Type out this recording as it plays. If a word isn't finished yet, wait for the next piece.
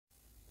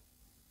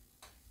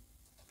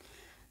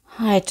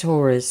Hi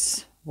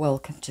Taurus,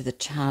 welcome to the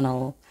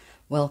channel.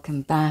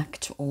 Welcome back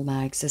to all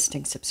my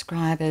existing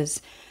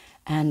subscribers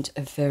and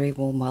a very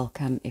warm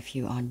welcome if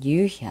you are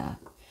new here.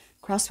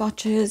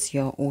 Cross-watchers,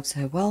 you're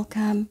also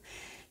welcome.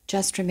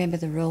 Just remember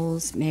the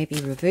roles may be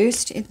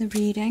reversed in the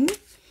reading.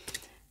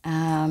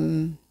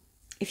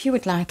 If you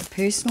would like a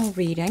personal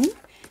reading,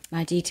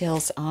 my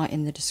details are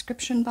in the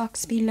description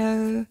box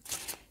below.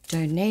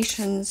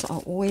 Donations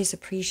are always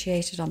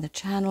appreciated on the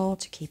channel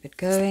to keep it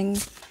going.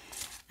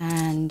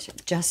 And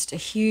just a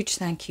huge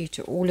thank you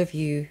to all of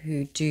you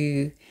who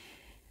do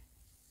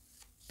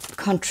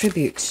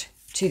contribute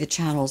to the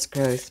channel's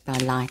growth by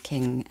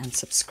liking and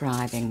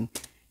subscribing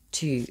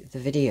to the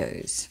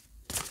videos.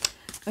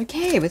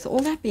 Okay, with all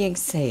that being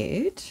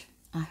said,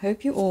 I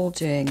hope you're all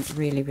doing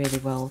really, really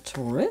well,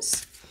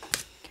 Taurus.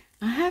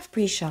 I have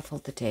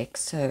pre-shuffled the deck,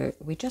 so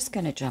we're just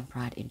going to jump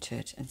right into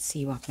it and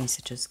see what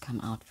messages come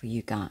out for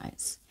you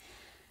guys.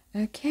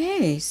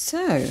 Okay,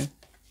 so,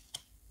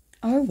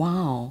 oh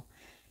wow.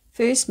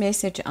 First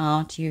message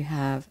out, you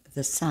have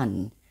the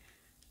Sun.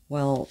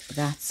 Well,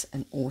 that's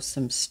an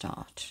awesome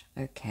start.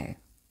 Okay.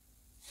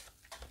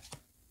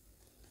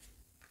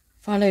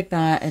 Followed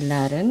by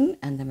Aladdin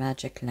and the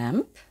Magic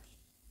Lamp.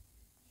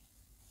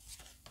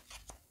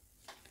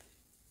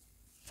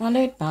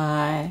 Followed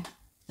by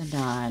the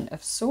Nine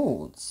of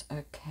Swords.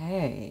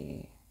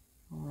 Okay.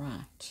 All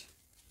right.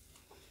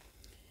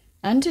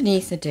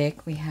 Underneath the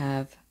deck, we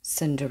have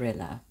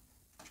Cinderella.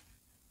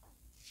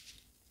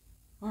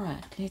 All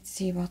right, let's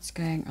see what's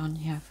going on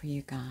here for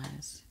you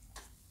guys.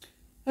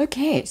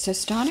 Okay, so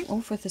starting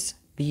off with this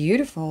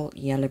beautiful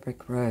yellow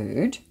brick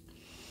road.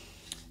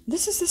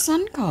 This is the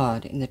Sun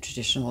card in the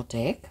traditional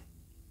deck.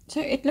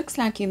 So it looks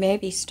like you may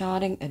be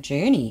starting a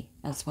journey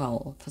as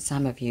well for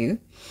some of you.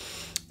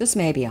 This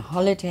may be a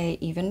holiday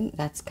even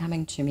that's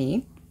coming to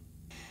me.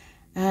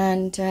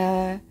 And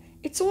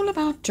it's all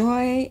about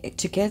joy,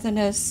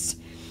 togetherness,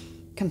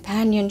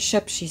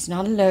 companionship. She's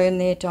not alone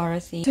there,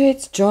 Dorothy. So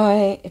it's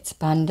joy, it's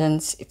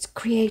abundance, it's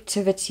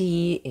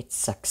creativity, it's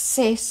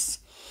success.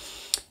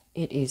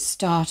 It is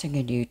starting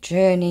a new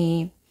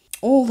journey.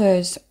 All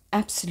those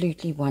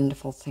absolutely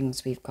wonderful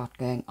things we've got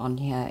going on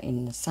here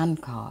in the Sun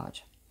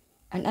card.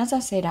 And as I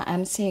said, I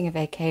am seeing a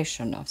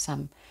vacation of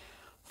some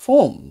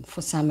form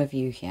for some of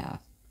you here.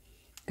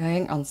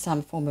 Going on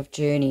some form of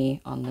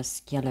journey on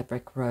this yellow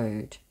brick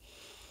road.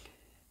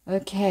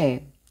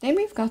 Okay. Then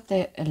we've got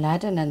the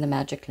Aladdin and the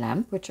Magic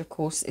Lamp, which of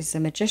course is the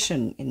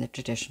magician in the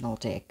traditional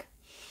deck.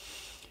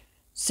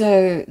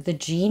 So the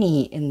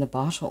genie in the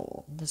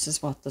bottle, this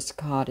is what this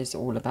card is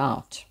all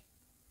about.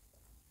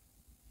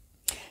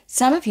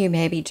 Some of you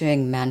may be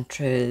doing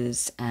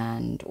mantras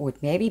or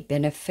it may be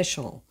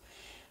beneficial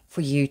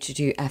for you to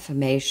do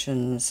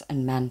affirmations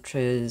and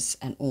mantras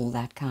and all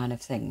that kind of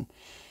thing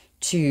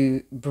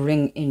to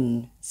bring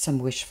in some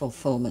wish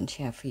fulfillment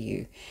here for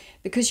you,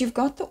 because you've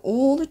got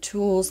all the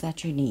tools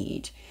that you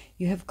need.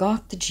 You have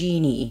got the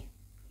genie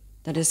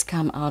that has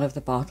come out of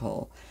the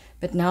bottle,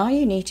 but now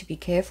you need to be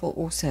careful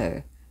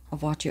also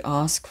of what you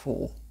ask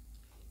for.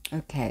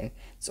 Okay,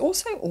 it's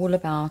also all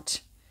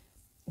about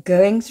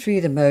going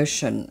through the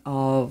motion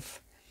of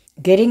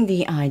getting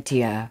the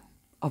idea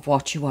of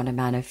what you want to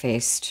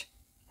manifest,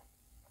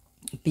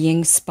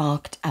 being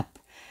sparked up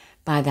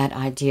by that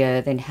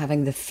idea, then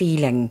having the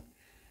feeling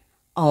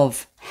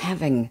of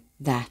having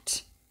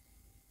that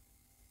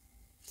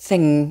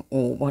thing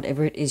or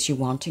whatever it is you're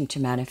wanting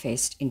to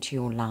manifest into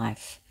your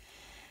life,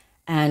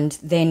 and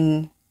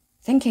then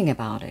thinking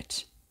about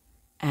it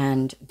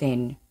and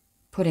then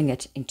putting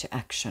it into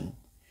action.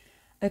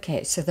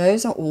 Okay, so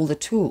those are all the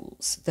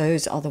tools.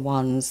 Those are the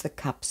ones, the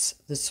cups,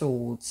 the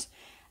swords,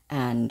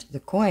 and the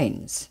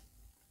coins,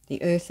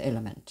 the earth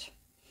element.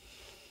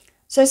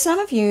 So some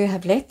of you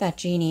have let that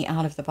genie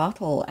out of the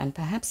bottle, and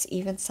perhaps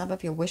even some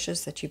of your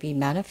wishes that you've been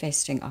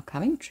manifesting are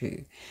coming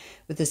true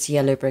with this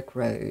yellow brick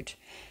road.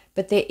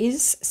 But there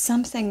is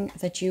something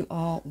that you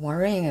are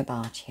worrying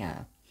about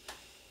here.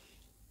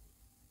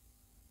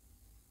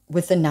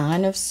 With the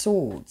Nine of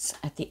Swords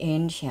at the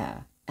end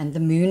here and the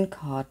Moon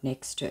card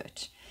next to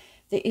it,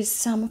 there is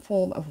some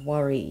form of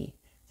worry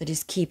that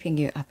is keeping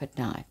you up at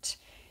night.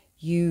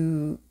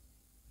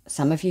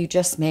 Some of you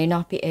just may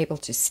not be able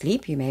to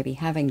sleep. You may be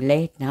having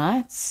late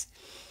nights.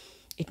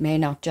 It may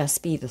not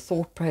just be the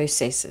thought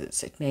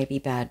processes. It may be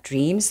bad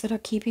dreams that are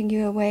keeping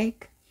you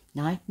awake,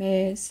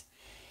 nightmares.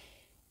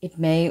 It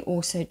may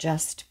also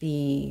just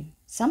be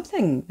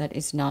something that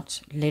is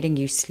not letting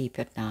you sleep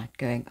at night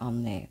going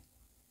on there.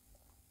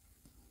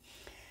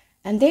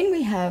 And then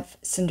we have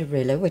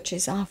Cinderella, which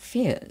is our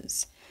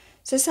fears.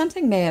 So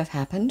something may have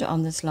happened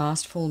on this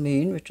last full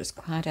moon, which was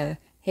quite a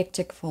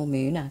hectic full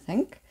moon, I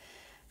think,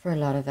 for a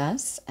lot of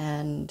us,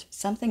 and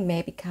something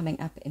may be coming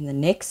up in the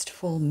next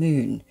full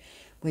moon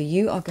where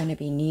you are going to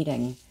be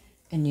needing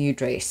a new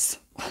dress.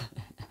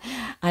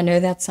 I know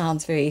that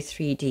sounds very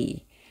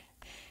 3D.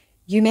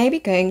 You may be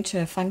going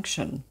to a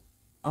function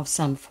of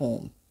some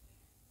form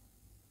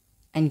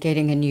and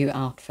getting a new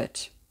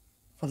outfit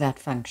for that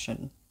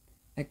function.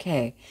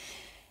 Okay,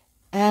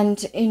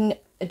 and in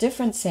a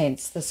different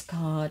sense, this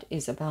card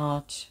is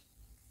about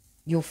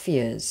your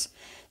fears.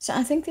 So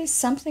I think there's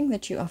something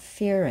that you are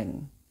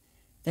fearing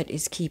that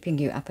is keeping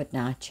you up at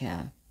night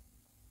here.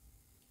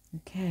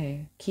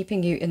 Okay,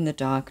 keeping you in the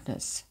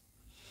darkness.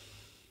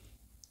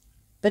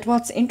 But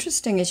what's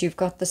interesting is you've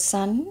got the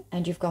sun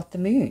and you've got the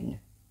moon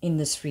in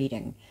this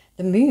reading.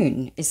 The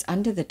moon is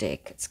under the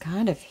deck. It's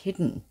kind of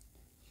hidden.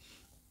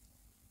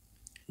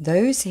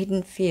 Those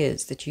hidden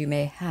fears that you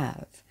may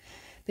have.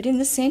 But in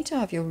the center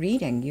of your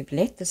reading, you've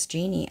let this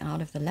genie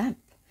out of the lamp.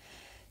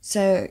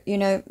 So, you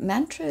know,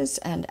 mantras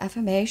and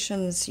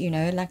affirmations, you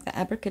know, like the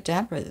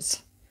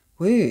abracadabras,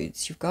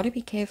 words, you've got to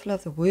be careful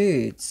of the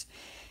words.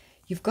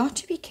 You've got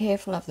to be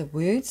careful of the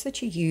words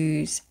that you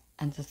use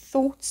and the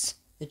thoughts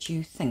that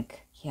you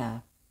think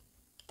here.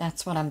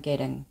 That's what I'm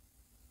getting.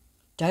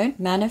 Don't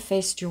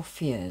manifest your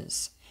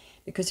fears,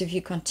 because if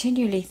you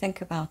continually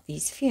think about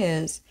these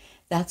fears,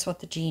 that's what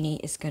the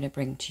genie is going to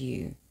bring to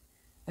you.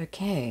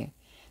 Okay,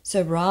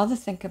 so rather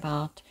think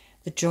about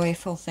the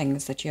joyful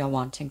things that you are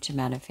wanting to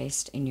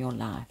manifest in your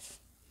life.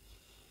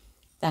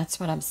 That's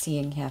what I'm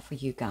seeing here for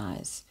you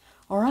guys.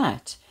 All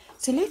right,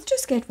 so let's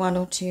just get 1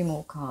 or 2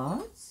 more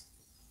cards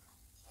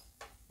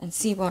and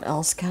see what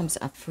else comes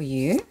up for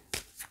you.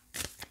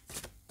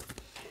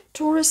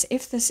 Taurus,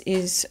 if this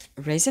is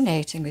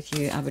resonating with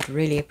you, I would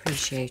really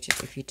appreciate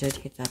it if you did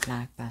hit that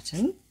like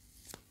button.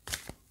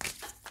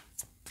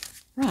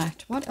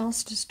 Right, what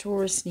else does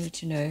Taurus need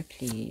to know,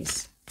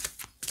 please?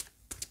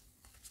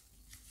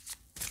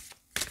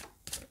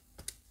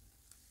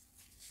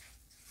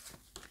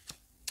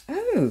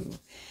 Oh,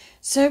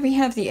 so we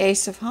have the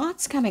Ace of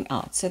Hearts coming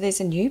out. So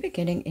there's a new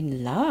beginning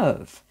in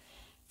love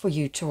for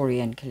you,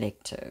 Taurian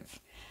collective.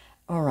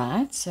 All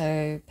right,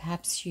 so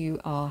perhaps you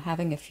are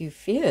having a few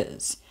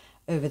fears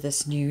over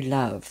this new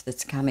love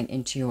that's coming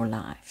into your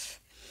life,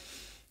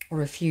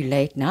 or a few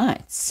late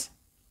nights.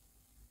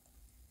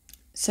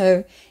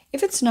 So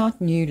if it's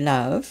not new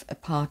love, a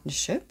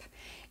partnership,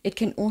 it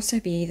can also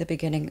be the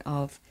beginning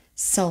of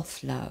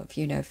self-love,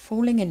 you know,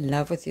 falling in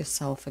love with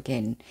yourself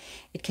again.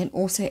 It can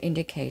also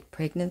indicate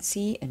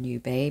pregnancy, a new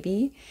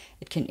baby.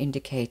 It can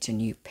indicate a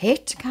new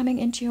pet coming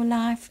into your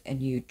life, a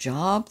new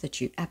job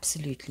that you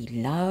absolutely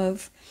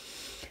love.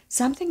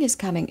 Something is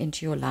coming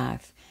into your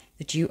life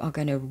that you are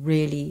going to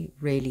really,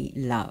 really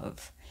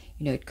love.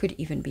 You know, it could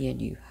even be a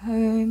new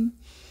home,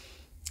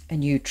 a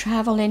new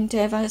travel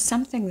endeavor,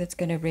 something that's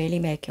going to really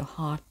make your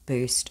heart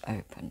burst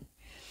open.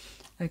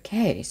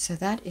 Okay, so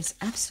that is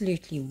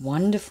absolutely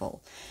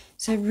wonderful.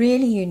 So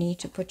really you need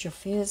to put your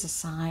fears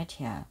aside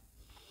here.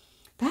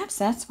 Perhaps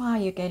that's why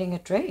you're getting a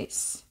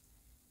dress,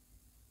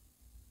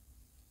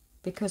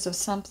 because of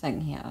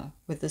something here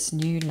with this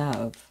new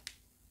love.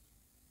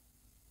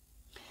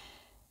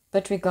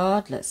 But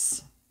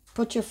regardless,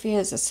 put your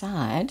fears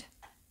aside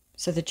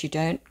so that you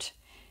don't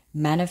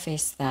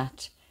manifest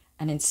that,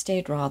 and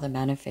instead rather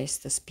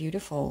manifest this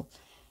beautiful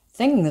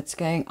thing that's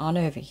going on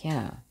over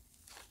here.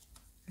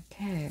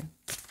 Okay,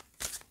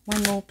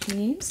 1 more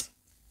please.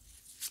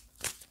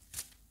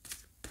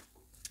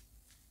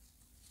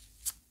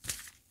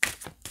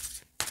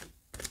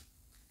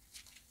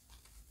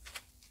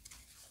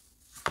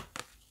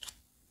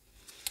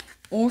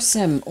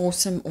 Awesome,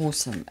 awesome,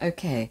 awesome.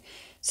 Okay,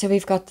 so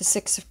we've got the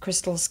 6 of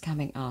crystals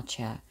coming out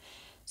here.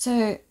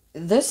 So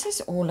this is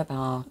all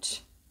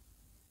about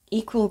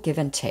equal give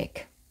and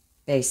take,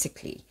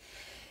 basically.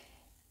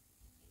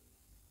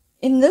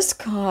 In this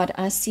card,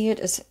 I see it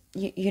as,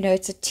 you know,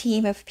 it's a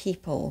team of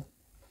people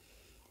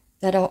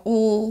that are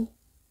all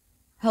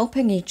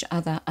helping each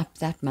other up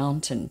that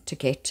mountain to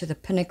get to the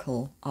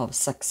pinnacle of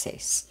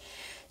success.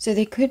 So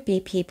there could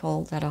be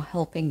people that are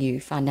helping you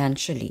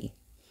financially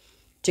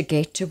to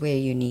get to where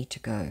you need to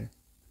go.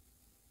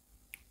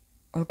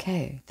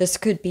 Okay, this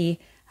could be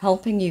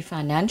helping you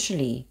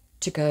financially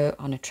to go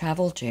on a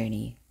travel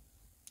journey,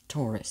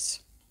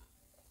 Taurus.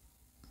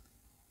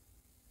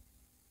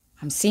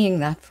 I'm seeing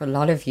that for a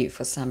lot of you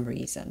for some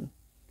reason.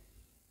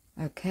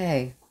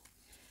 Okay,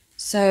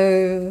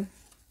 so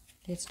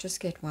let's just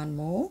get 1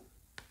 more.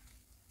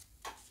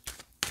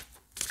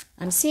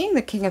 I'm seeing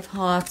the King of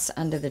Hearts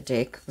under the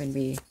deck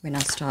when I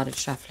started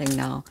shuffling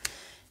now.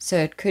 So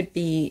it could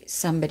be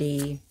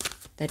somebody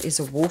that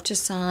is a water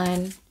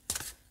sign,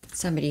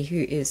 somebody who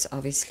is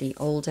obviously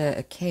older,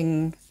 a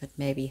king that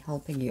may be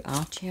helping you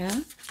out here.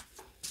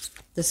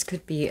 This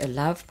could be a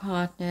love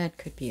partner, it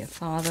could be a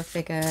father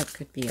figure, it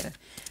could be a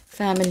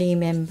family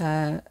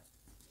member,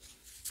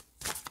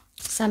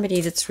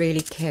 somebody that's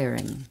really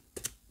caring.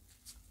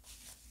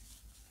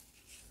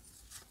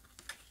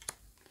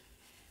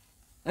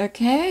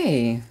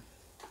 Okay,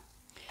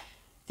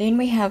 then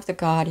we have the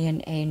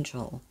guardian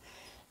angel.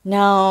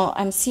 Now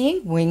I'm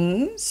seeing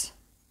wings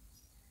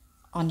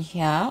on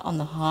here, on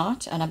the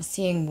heart, and I'm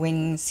seeing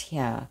wings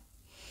here.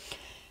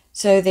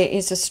 So there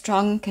is a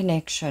strong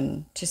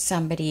connection to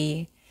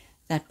somebody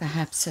that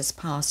perhaps has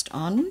passed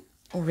on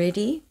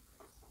already.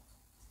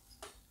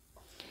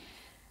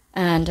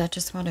 And I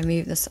just want to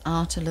move this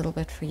out a little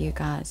bit for you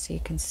guys so you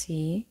can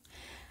see.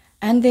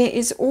 And there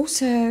is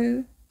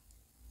also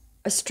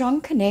a strong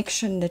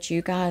connection that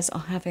you guys are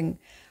having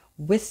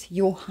with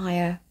your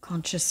higher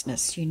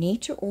consciousness. You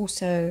need to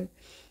also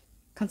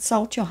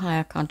consult your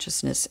higher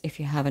consciousness if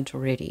you haven't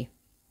already,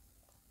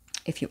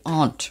 if you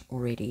aren't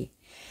already,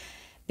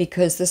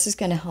 because this is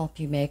going to help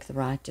you make the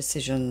right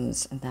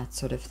decisions and that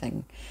sort of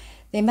thing.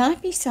 There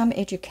might be some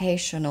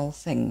educational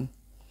thing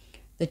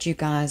that you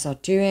guys are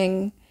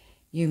doing.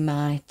 You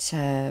might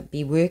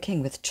be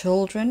working with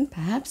children,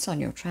 perhaps on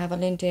your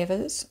travel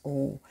endeavors,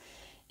 or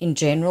in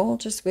general,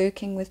 just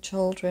working with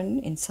children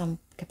in some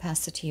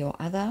capacity or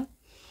other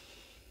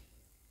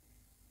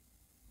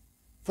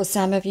for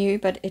some of you,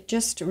 but it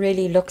just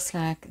really looks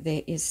like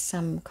there is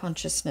some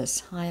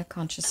consciousness, higher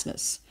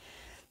consciousness,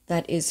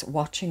 that is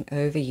watching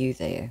over you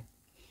there.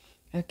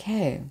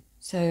 Okay,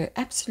 so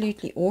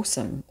absolutely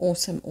awesome,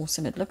 awesome,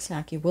 awesome. It looks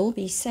like you will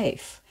be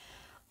safe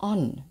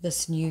on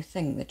this new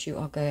thing that you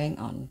are going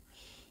on.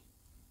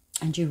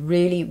 And you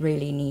really,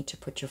 really need to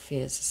put your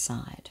fears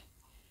aside.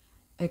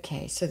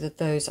 Okay, so that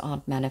those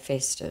aren't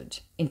manifested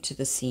into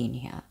the scene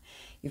here.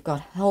 You've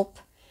got help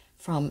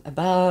from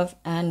above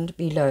and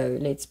below,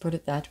 let's put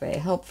it that way.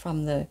 Help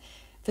from the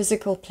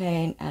physical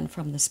plane and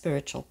from the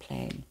spiritual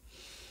plane.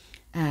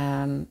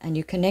 And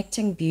you're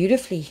connecting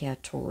beautifully here,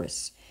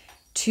 Taurus,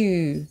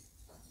 to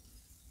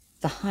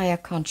the higher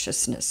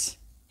consciousness,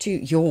 to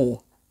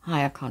your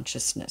higher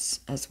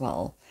consciousness as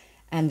well.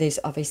 And there's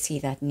obviously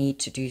that need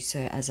to do so,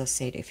 as I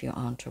said, if you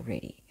aren't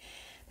already.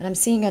 But I'm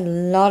seeing a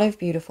lot of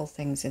beautiful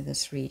things in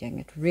this reading.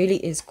 It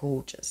really is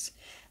gorgeous.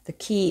 The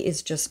key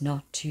is just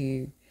not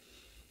to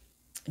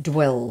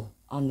dwell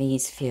on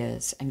these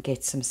fears and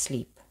get some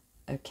sleep.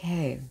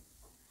 Okay.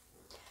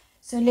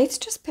 So let's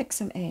just pick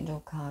some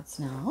angel cards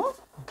now.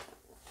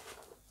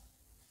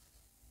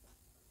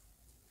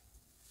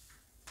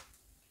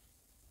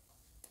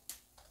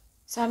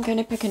 So I'm going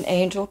to pick an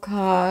angel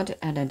card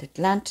and an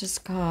Atlantis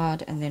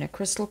card and then a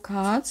crystal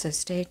card, so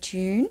stay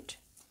tuned.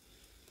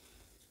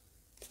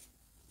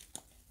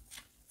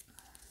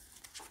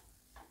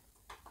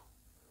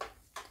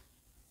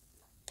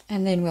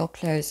 And then we'll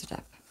close it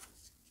up.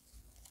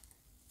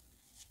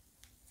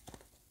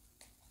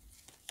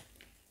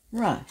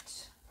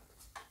 Right.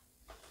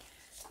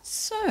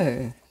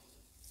 So,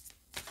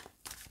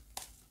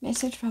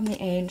 message from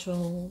the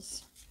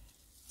angels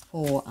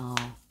for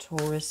our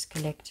Taurus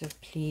collective,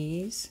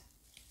 please.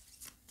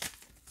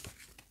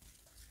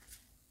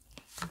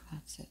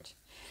 That's it.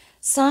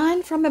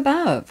 Sign from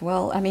above.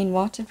 Well, I mean,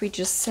 what did we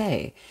just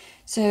say?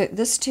 So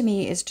this to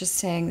me is just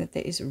saying that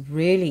there is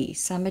really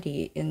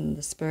somebody in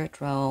the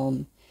spirit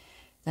realm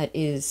that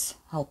is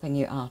helping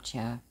you out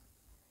here.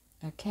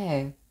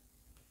 Okay,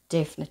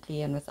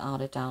 definitely and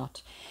without a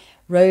doubt.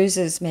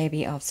 Roses may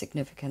be of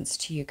significance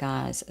to you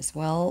guys as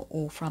well,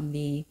 or from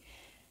the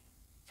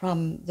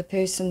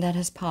person that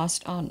has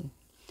passed on.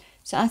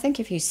 So I think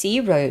if you see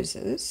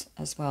roses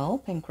as well,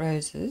 pink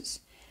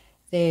roses,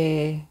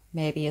 there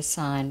may be a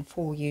sign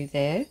for you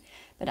there.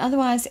 But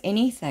otherwise,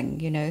 anything,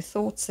 you know,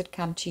 thoughts that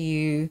come to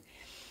you,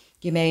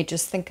 you may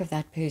just think of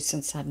that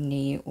person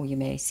suddenly, or you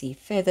may see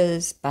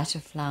feathers,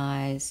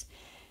 butterflies,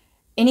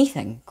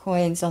 anything,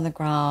 coins on the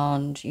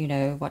ground, you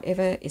know,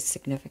 whatever is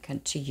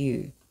significant to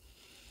you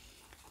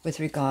with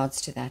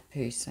regards to that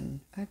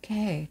person.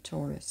 Okay,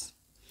 Taurus.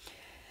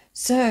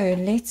 So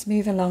let's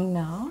move along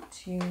now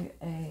to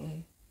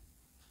a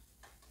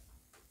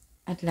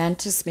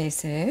Atlantis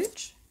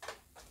message.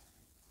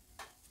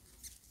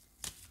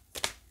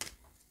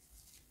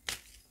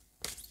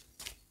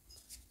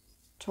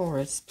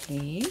 Taurus,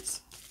 please.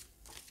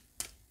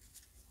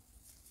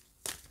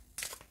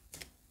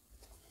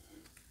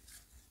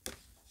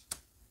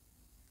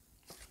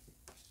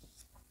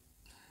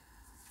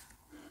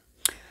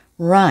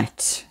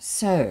 Right,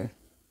 so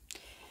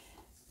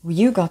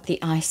you got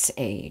the Ice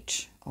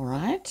Age, all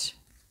right?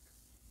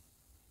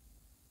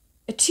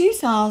 A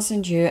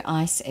 2,000-year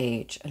ice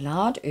age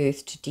allowed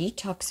Earth to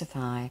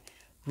detoxify,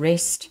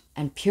 rest,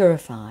 and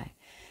purify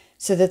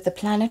so that the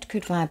planet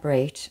could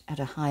vibrate at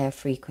a higher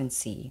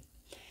frequency.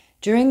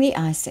 During the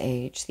Ice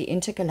Age, the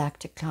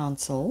Intergalactic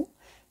Council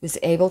was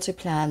able to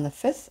plan the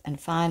fifth and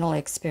final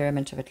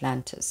experiment of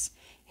Atlantis,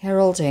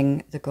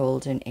 heralding the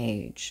Golden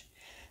Age,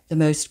 the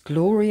most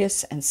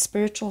glorious and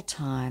spiritual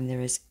time there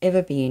has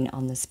ever been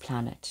on this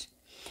planet.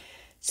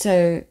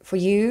 So for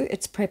you,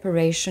 it's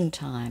preparation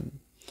time.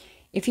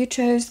 If you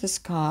chose this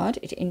card,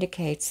 it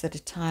indicates that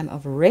a time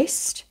of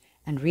rest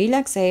and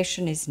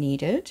relaxation is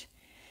needed.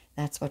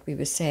 That's what we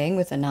were saying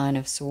with the Nine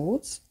of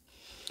Swords.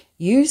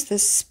 Use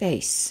this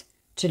space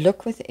to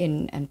look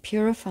within and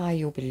purify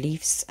your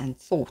beliefs and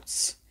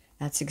thoughts.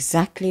 That's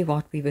exactly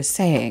what we were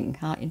saying.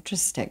 How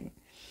interesting.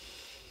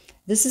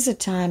 This is a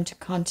time to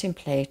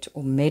contemplate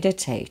or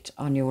meditate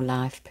on your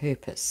life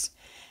purpose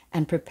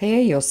and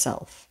prepare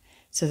yourself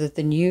so that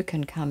the new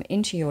can come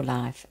into your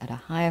life at a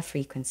higher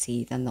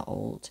frequency than the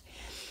old.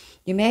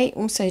 You may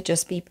also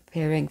just be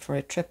preparing for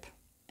a trip,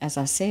 as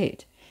I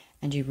said,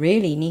 and you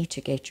really need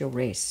to get your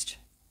rest.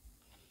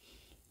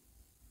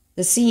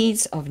 The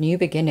seeds of new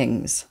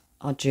beginnings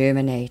are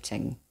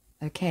germinating.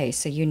 Okay,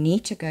 so you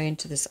need to go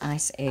into this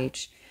Ice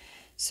Age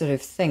sort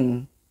of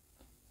thing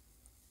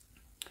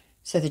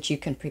so that you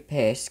can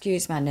prepare.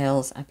 Excuse my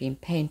nails, I've been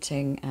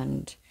painting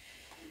and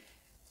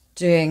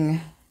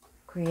doing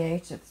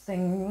creative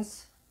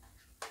things,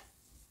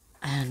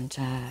 and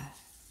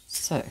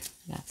so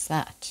that's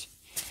that.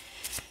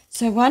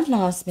 So one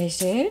last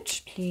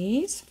message,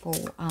 please,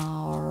 for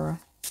our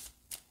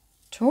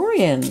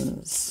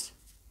Taurians.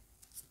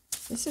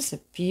 This is a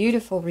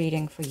beautiful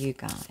reading for you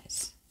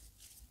guys.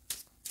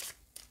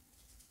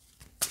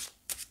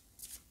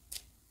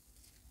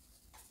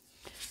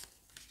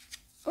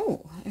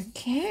 Oh,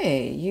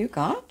 okay, you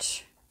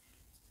got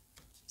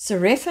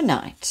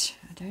Seraphonite.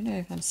 I don't know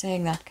if I'm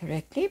saying that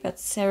correctly, but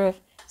Seraphonite.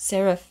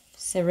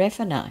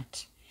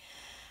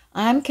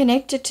 I'm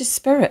connected to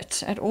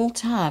spirit at all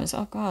times.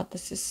 Oh God,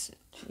 this is,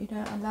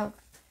 I love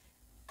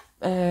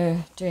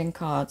doing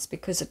cards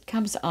because it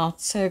comes out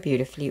so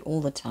beautifully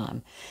all the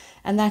time.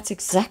 And that's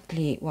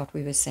exactly what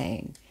we were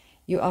saying.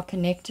 You are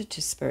connected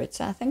to spirit.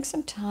 So I think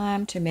some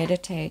time to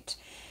meditate,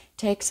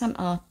 take some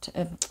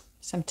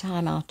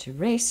time out to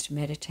rest,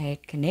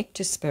 meditate, connect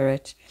to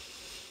spirit.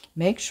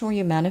 Make sure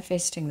you're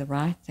manifesting the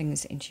right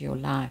things into your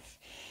life,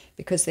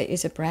 because there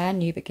is a brand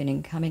new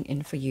beginning coming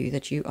in for you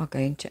that you are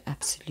going to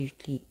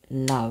absolutely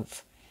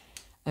love.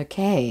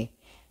 Okay,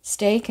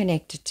 stay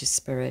connected to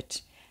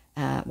spirit.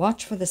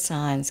 Watch for the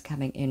signs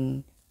coming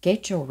in.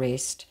 Get your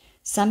rest.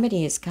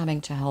 Somebody is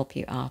coming to help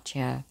you out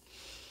here.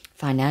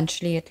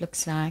 Financially, it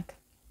looks like.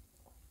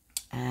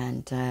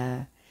 And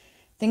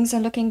things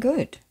are looking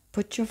good.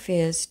 Put your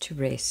fears to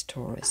rest,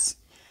 Taurus.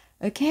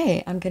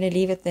 Okay, I'm going to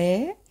leave it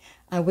there.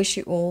 I wish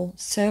you all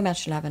so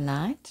much love and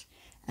light.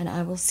 And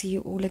I will see you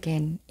all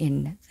again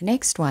in the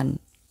next one.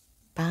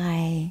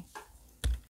 Bye.